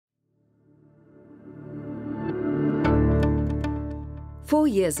4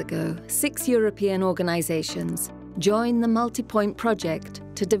 years ago, 6 European organizations joined the Multipoint project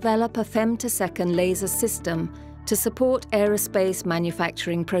to develop a femtosecond laser system to support aerospace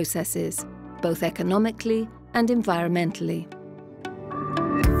manufacturing processes, both economically and environmentally.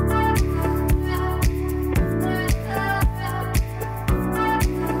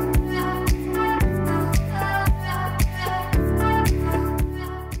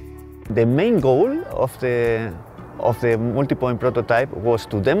 The main goal of the Multipoint prototype was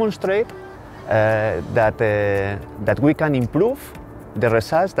to demonstrate that we can improve the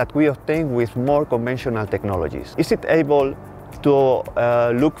results that we obtain with more conventional technologies. Is it able to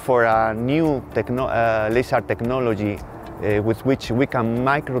look for a new laser technology with which we can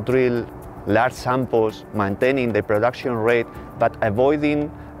micro-drill large samples, maintaining the production rate, but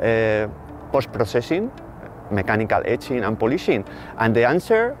avoiding post-processing, mechanical etching and polishing? And the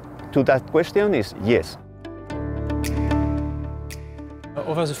answer to that question is yes.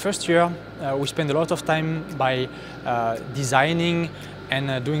 Over the first year, we spent a lot of time by designing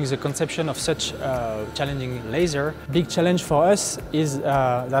and doing the conception of such challenging laser. Big challenge for us is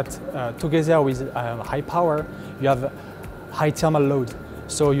that together with high power, you have high thermal load.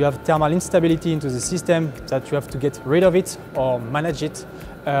 So you have thermal instability into the system that you have to get rid of it or manage it.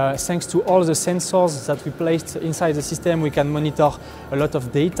 Thanks to all the sensors that we placed inside the system, we can monitor a lot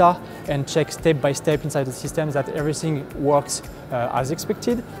of data and check step by step inside the system that everything works as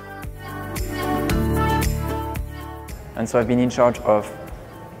expected. And so I've been in charge of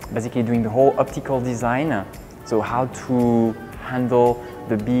basically doing the whole optical design, so how to handle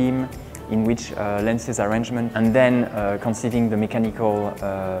the beam, in which lenses arrangement, and then conceiving the mechanical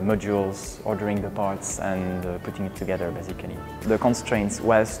modules, ordering the parts and putting it together basically. The constraints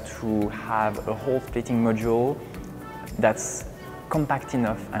was to have a whole splitting module that's compact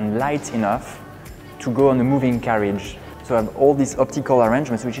enough and light enough to go on a moving carriage. So I have all these optical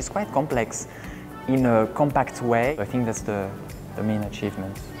arrangements, which is quite complex, in a compact way. I think that's the main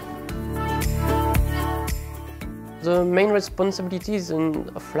achievement. The main responsibilities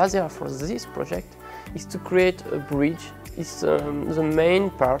of laser for this project is to create a bridge. It's the main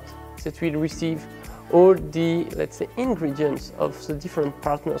part that will receive all the, let's say, ingredients of the different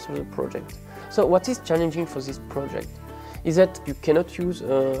partners of the project. So what is challenging for this project is that you cannot use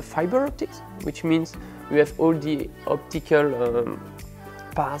fiber optics, which means you have all the optical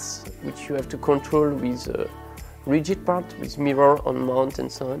paths which you have to control with rigid part, with mirror on mount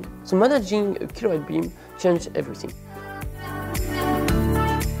and so on. So managing a kilowatt beam changed everything.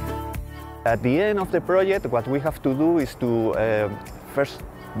 At the end of the project, what we have to do is to first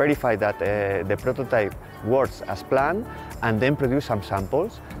verify that the prototype works as planned, and then produce some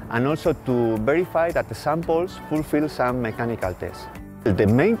samples, and also to verify that the samples fulfill some mechanical tests. The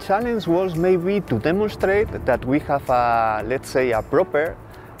main challenge was maybe to demonstrate that we have a, let's say, a proper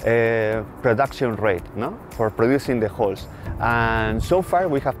production rate, no? For producing the holes. And so far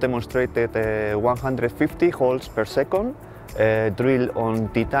we have demonstrated 150 holes per second, drilled on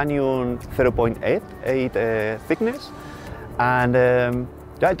titanium 0.8 thickness. And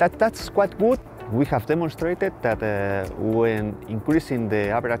that's quite good. We have demonstrated that when increasing the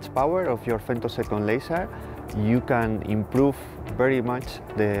average power of your femtosecond laser, you can improve very much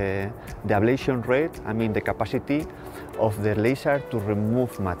the ablation rate, I mean the capacity of the laser to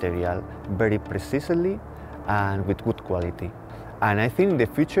remove material very precisely and with good quality. And I think in the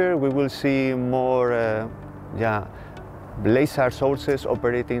future we will see more laser sources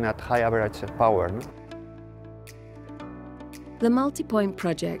operating at high average power. No? The Multipoint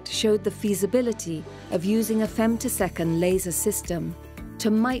project showed the feasibility of using a femtosecond laser system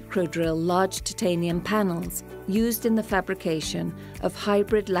to micro-drill large titanium panels used in the fabrication of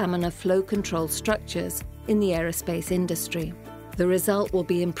hybrid laminar flow control structures in the aerospace industry. The result will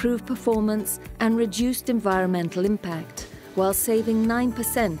be improved performance and reduced environmental impact, while saving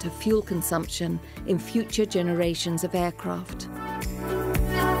 9% of fuel consumption in future generations of aircraft.